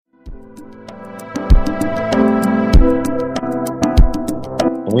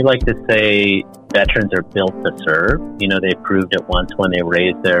We like to say veterans are built to serve. They proved it once when they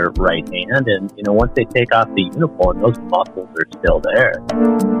raised their right hand. And, once they take off the uniform, those muscles are still there.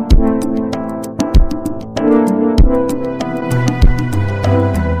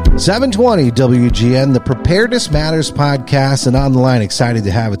 720 WGN, the Preparedness Matters podcast, and on the line, excited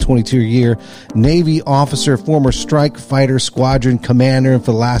to have a 22-year Navy officer, former strike fighter squadron commander, and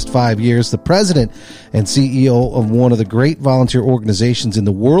for the last 5 years, the president and CEO of one of the great volunteer organizations in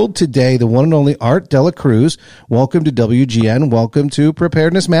the world today, the one and only Art Dela Cruz. Welcome to WGN. Welcome to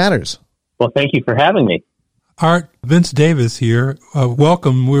Preparedness Matters. Well, thank you for having me. Art, Vince Davis here.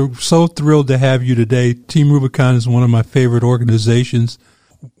 Welcome. We're so thrilled to have you today. Team Rubicon is one of my favorite organizations.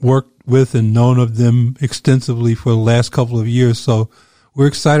 Worked with and known of them extensively for the last couple of years. So we're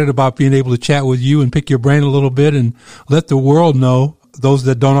excited about being able to chat with you and pick your brain a little bit and let the world know, those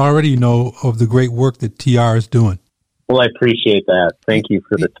that don't already know, of the great work that TR is doing. Well, I appreciate that. Thank you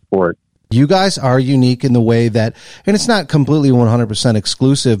for the support. You guys are unique in the way that, and it's not completely 100%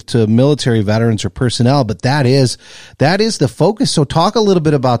 exclusive to military veterans or personnel, but that is the focus. So talk a little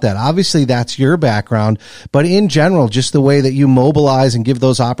bit about that. Obviously, that's your background, but in general, just the way that you mobilize and give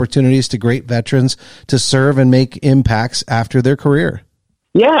those opportunities to great veterans to serve and make impacts after their career.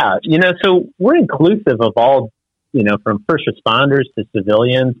 Yeah, so we're inclusive of all, from first responders to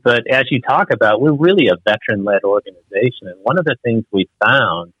civilians, but as you talk about, we're really a veteran-led organization. And one of the things we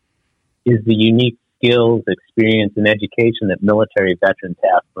found is the unique skills, experience, and education that military veterans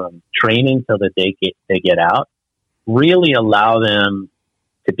have from training till the day they get out, really allow them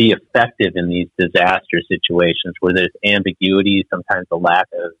to be effective in these disaster situations where there's ambiguity, sometimes a lack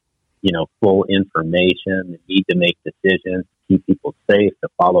of, full information, the need to make decisions, to keep people safe, to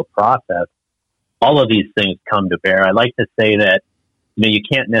follow process. All of these things come to bear. I like to say that you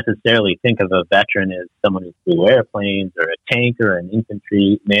can't necessarily think of a veteran as someone who flew airplanes or a tank or an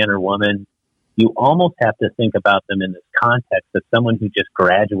infantry man or woman. You almost have to think about them in this context of someone who just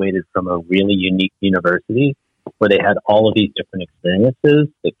graduated from a really unique university where they had all of these different experiences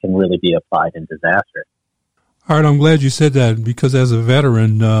that can really be applied in disaster. All right, I'm glad you said that, because as a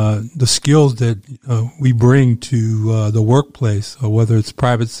veteran, the skills that we bring to the workplace, whether it's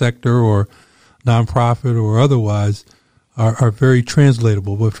private sector or nonprofit or otherwise, are very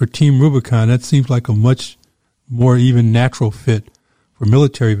translatable. But for Team Rubicon, that seems like a much more even natural fit for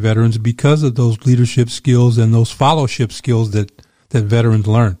military veterans because of those leadership skills and those fellowship skills that veterans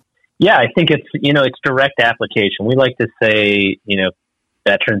learn. Yeah, I think it's, it's direct application. We like to say,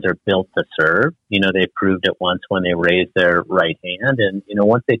 veterans are built to serve. They proved it once when they raised their right hand. And,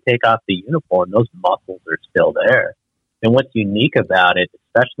 once they take off the uniform, those muscles are still there. And what's unique about it,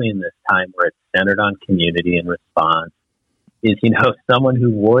 especially in this time where it's centered on community and response, is, someone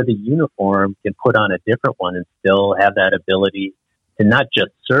who wore the uniform can put on a different one and still have that ability to not just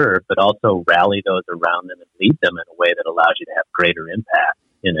serve, but also rally those around them and lead them in a way that allows you to have greater impact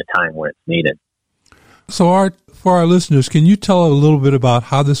in a time where it's needed. So, Art, for our listeners, can you tell a little bit about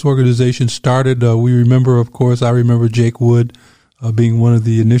how this organization started? We remember, of course, I remember Jake Wood being one of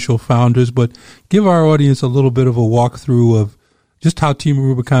the initial founders, but give our audience a little bit of a walkthrough of just how Team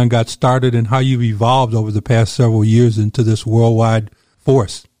Rubicon got started and how you've evolved over the past several years into this worldwide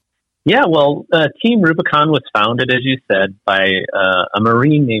force. Yeah, well, Team Rubicon was founded, as you said, by a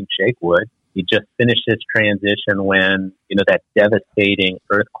Marine named Jake Wood. He just finished his transition when, that devastating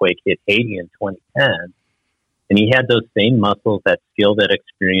earthquake hit Haiti in 2010. And he had those same muscles, that skill, that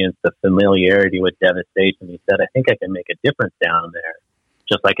experience, the familiarity with devastation. He said, I think I can make a difference down there,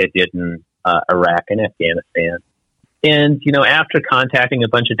 just like I did in Iraq and Afghanistan. And, after contacting a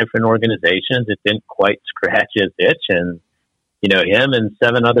bunch of different organizations, it didn't quite scratch his itch. And, him and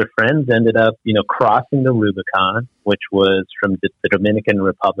 7 other friends ended up, crossing the Rubicon, which was from the Dominican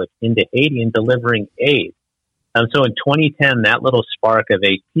Republic into Haiti, and delivering aid. So in 2010, that little spark of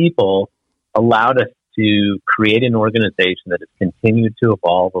 8 people allowed us to create an organization that has continued to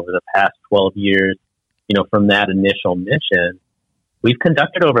evolve over the past 12 years. From that initial mission, we've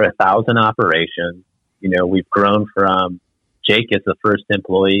conducted over 1,000 operations. We've grown from Jake as the first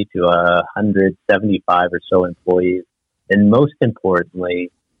employee to 175 or so employees. And most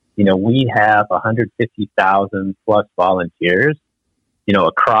importantly, we have 150,000 plus volunteers,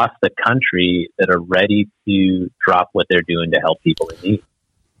 across the country that are ready to drop what they're doing to help people in need.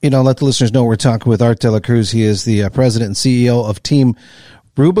 Let the listeners know we're talking with Art Dela Cruz. He is the president and CEO of Team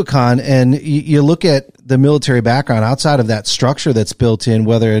Rubicon. And you look at the military background, outside of that structure that's built in,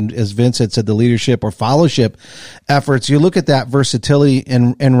 whether, as Vince had said, the leadership or fellowship efforts, you look at that versatility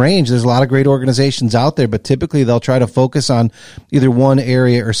and range. There's a lot of great organizations out there, but typically they'll try to focus on either one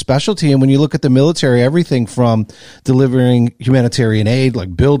area or specialty. And when you look at the military, everything from delivering humanitarian aid,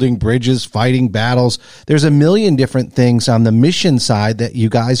 like building bridges, fighting battles, there's a million different things on the mission side that you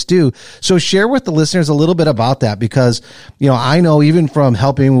guys do. So share with the listeners a little bit about that, because, I know even from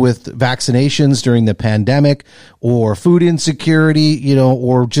helping with vaccinations during the pandemic or food insecurity,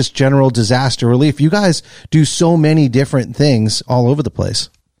 or just general disaster relief, you guys do so many different things all over the place.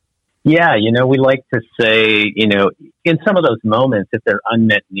 Yeah, we like to say, in some of those moments, if they're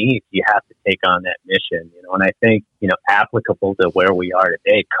unmet needs, you have to take on that mission, and I think, applicable to where we are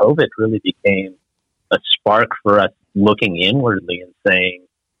today, COVID really became a spark for us looking inwardly and saying,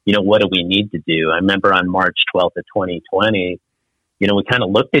 what do we need to do? I remember on March 12th of 2020, we kind of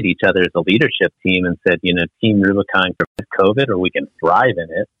looked at each other as a leadership team and said, Team Rubicon for COVID, or we can thrive in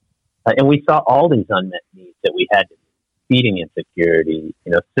it. And we saw all these unmet needs that we had to feeding insecurity,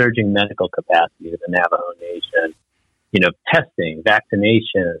 surging medical capacity of the Navajo Nation, testing,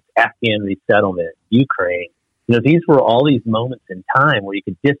 vaccinations, Afghan resettlement, Ukraine. These were all these moments in time where you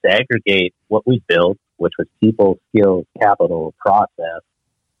could disaggregate what we built, which was people, skills, capital, process,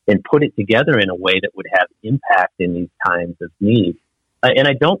 and put it together in a way that would have impact in these times of need. And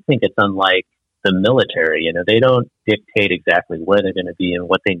I don't think it's unlike the military. They don't dictate exactly where they're going to be and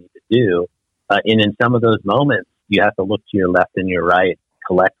what they need to do. And in some of those moments, you have to look to your left and your right,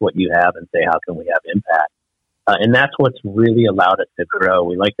 collect what you have, and say, how can we have impact? And that's what's really allowed us to grow.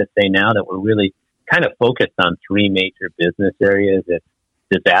 We like to say now that we're really kind of focused on three major business areas. It's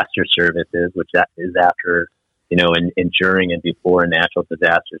disaster services, which is after, enduring and before a natural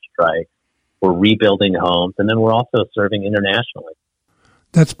disaster strike. We're rebuilding homes, and then we're also serving internationally.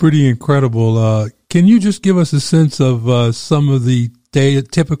 That's pretty incredible. Can you just give us a sense of some of the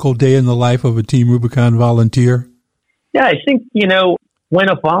typical day in the life of a Team Rubicon volunteer? Yeah, I think, when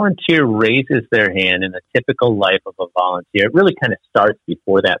a volunteer raises their hand in the typical life of a volunteer, it really kind of starts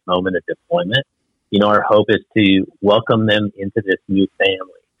before that moment of deployment. Our hope is to welcome them into this new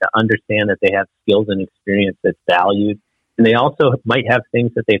family, to understand that they have skills and experience that's valued. And they also might have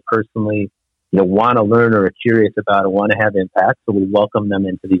things that they personally, want to learn or are curious about or want to have impact. So we welcome them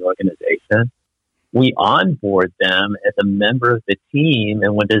into the organization. We onboard them as a member of the team.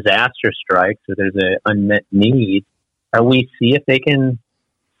 And when disaster strikes or there's an unmet need, we see if they can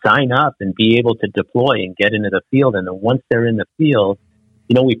sign up and be able to deploy and get into the field. And then once they're in the field,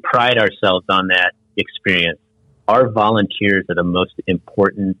 we pride ourselves on that experience. Our volunteers are the most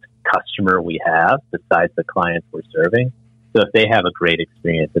important customer we have besides the clients we're serving. So if they have a great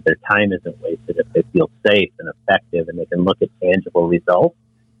experience, if their time isn't wasted, if they feel safe and effective and they can look at tangible results,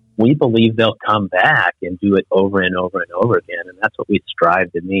 we believe they'll come back and do it over and over and over again. And that's what we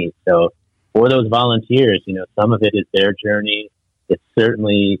strive to meet. So for those volunteers, some of it is their journey. It's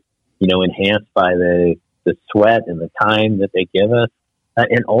certainly, enhanced by the sweat and the time that they give us.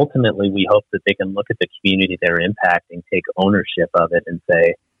 And ultimately, we hope that they can look at the community they're impacting, take ownership of it, and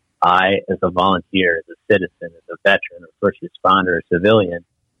say, I, as a volunteer, as a citizen, as a veteran, or first responder, or civilian,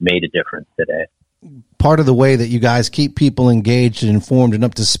 made a difference today. Part of the way that you guys keep people engaged and informed and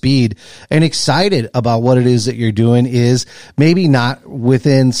up to speed and excited about what it is that you're doing is maybe not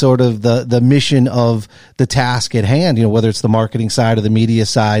within sort of the mission of the task at hand, whether it's the marketing side or the media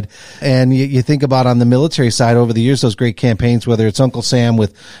side. And you think about on the military side over the years, those great campaigns, whether it's Uncle Sam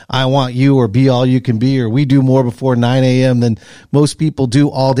with I Want You or Be All You Can Be, or we do more before 9 a.m. than most people do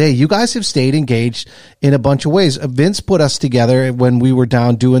all day. You guys have stayed engaged in a bunch of ways. Vince put us together when we were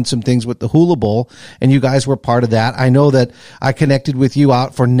down doing some things with the Hula Bowl, and you guys were part of that. I know that I connected with you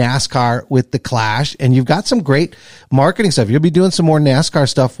out for NASCAR with the Clash, and you've got some great marketing stuff. You'll be doing some more NASCAR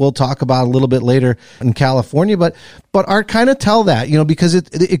stuff we'll talk about a little bit later in California, but Art, kind of tell that, because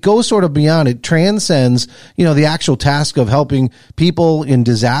it goes sort of beyond, it transcends, the actual task of helping people in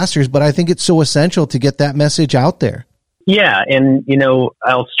disasters, but I think it's so essential to get that message out there. Yeah. And,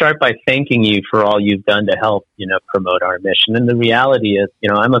 I'll start by thanking you for all you've done to help, promote our mission. And the reality is,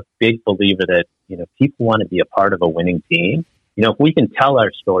 I'm a big believer that, people want to be a part of a winning team. If we can tell our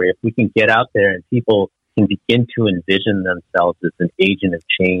story, if we can get out there and people can begin to envision themselves as an agent of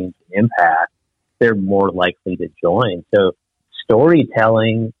change and impact, they're more likely to join. So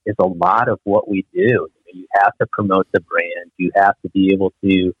storytelling is a lot of what we do. You have to promote the brand. You have to be able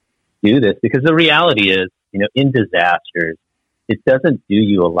to do this because the reality is, in disasters, it doesn't do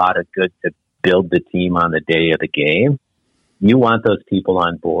you a lot of good to build the team on the day of the game. You want those people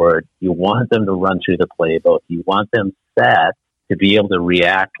on board. You want them to run through the playbook. You want them set to be able to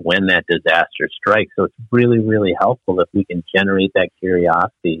react when that disaster strikes. So it's really, really helpful if we can generate that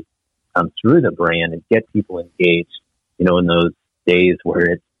curiosity through the brand and get people engaged, in those days where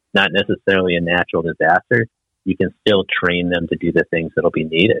it's not necessarily a natural disaster. You can still train them to do the things that'll be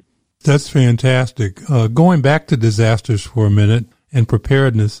needed. That's fantastic. Going back to disasters for a minute and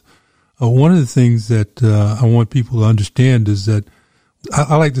preparedness, one of the things that I want people to understand is that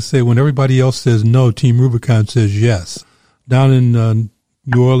I like to say when everybody else says no, Team Rubicon says yes. Down in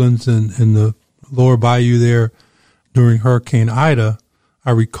New Orleans and in the lower bayou there during Hurricane Ida,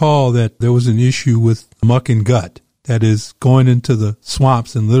 I recall that there was an issue with muck and gut, that is going into the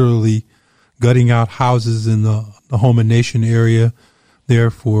swamps and literally gutting out houses in the Home and Nation area there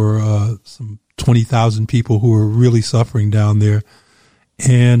for some 20,000 people who were really suffering down there.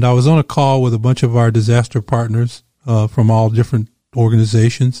 And I was on a call with a bunch of our disaster partners from all different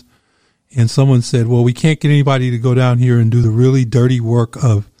organizations. And someone said, well, we can't get anybody to go down here and do the really dirty work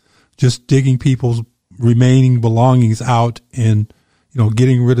of just digging people's remaining belongings out and,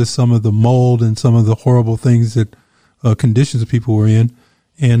 getting rid of some of the mold and some of the horrible things that conditions that people were in.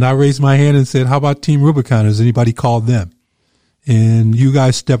 And I raised my hand and said, how about Team Rubicon? Has anybody called them? And you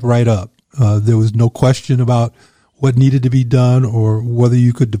guys stepped right up. There was no question about what needed to be done or whether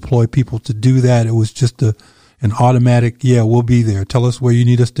you could deploy people to do that. It was just an automatic, yeah, we'll be there. Tell us where you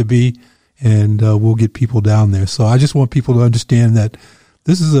need us to be, and we'll get people down there. So I just want people to understand that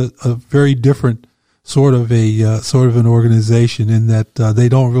this is a very different sort of an organization in that they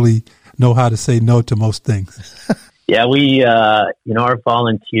don't really know how to say no to most things. Yeah, we, our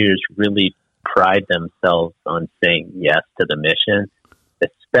volunteers really pride themselves on saying yes to the mission,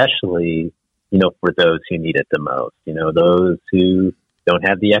 especially, for those who need it the most, those who don't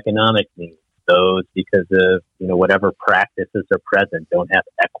have the economic needs, those because of, whatever practices are present, don't have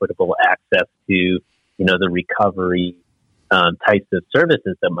equitable access to, the recovery types of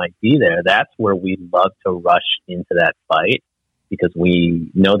services that might be there. That's where we love to rush into that fight because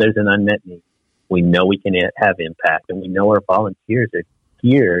we know there's an unmet need. We know we can have impact, and we know our volunteers are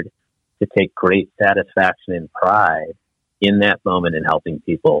geared to take great satisfaction and pride in that moment in helping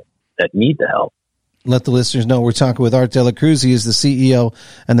people that need the help. Let the listeners know we're talking with Art Dela Cruz. He is the CEO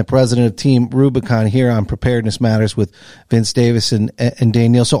and the president of Team Rubicon here on Preparedness Matters with Vince Davis and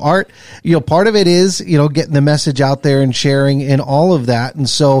Danielle. So Art, part of it is, getting the message out there and sharing and all of that. And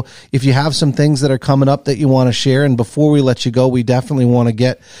so if you have some things that are coming up that you want to share, and before we let you go, we definitely want to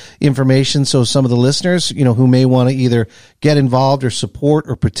get information. So some of the listeners, who may want to either get involved or support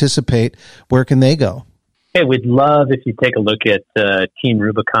or participate, where can they go? Hey, we'd love if you take a look at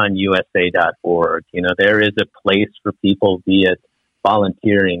teamrubiconusa.org. There is a place for people, be it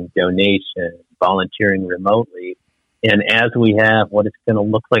volunteering, donation, volunteering remotely. And as we have what it's going to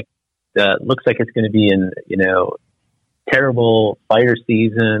look like, looks like it's going to be in, terrible fire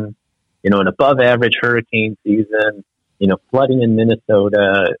season, an above average hurricane season, flooding in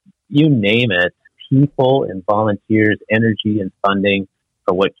Minnesota, you name it, people and volunteers, energy and funding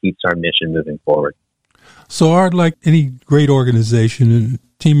are what keeps our mission moving forward. So, Art, like any great organization, and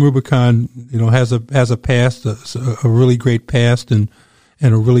Team Rubicon, has a past, a really great past, and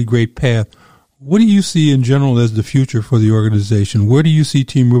a really great path. What do you see in general as the future for the organization? Where do you see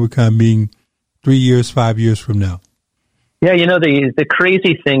Team Rubicon being 3 years, 5 years from now? Yeah, the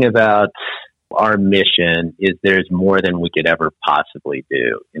crazy thing about our mission is there's more than we could ever possibly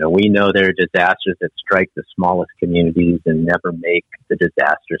do. We know there are disasters that strike the smallest communities and never make the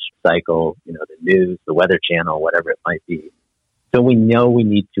disaster cycle, the news, the Weather Channel, whatever it might be. So we know we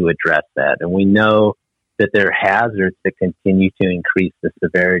need to address that. And we know that there are hazards that continue to increase the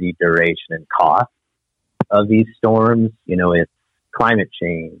severity, duration, and cost of these storms. It's climate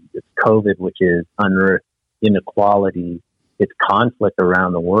change, it's COVID, which is unearthed inequality, it's conflict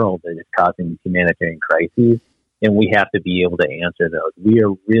around the world that is causing humanitarian crises, and we have to be able to answer those. We are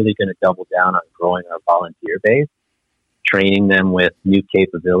really going to double down on growing our volunteer base, training them with new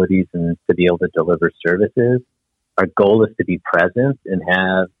capabilities and to be able to deliver services. Our goal is to be present and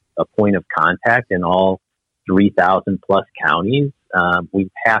have a point of contact in all 3,000 plus counties.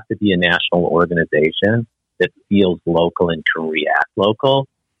 We have to be a national organization that feels local and can react local.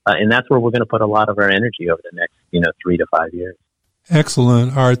 And that's where we're going to put a lot of our energy over the next, 3 to 5 years.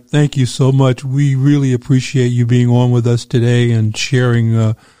 Excellent, Art. Thank you so much. We really appreciate you being on with us today and sharing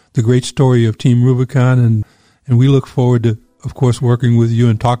the great story of Team Rubicon. And we look forward to, of course, working with you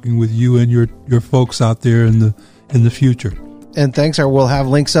and talking with you and your folks out there in the future. And thanks. We'll have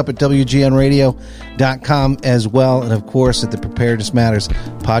links up at WGNradio.com as well. And, of course, at the Preparedness Matters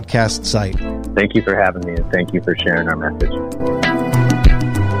podcast site. Thank you for having me, and thank you for sharing our message.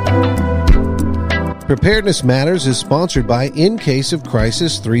 Preparedness Matters is sponsored by In Case of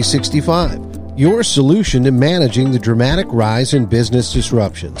Crisis 365, your solution to managing the dramatic rise in business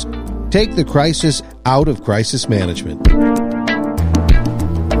disruptions. Take the crisis out of crisis management.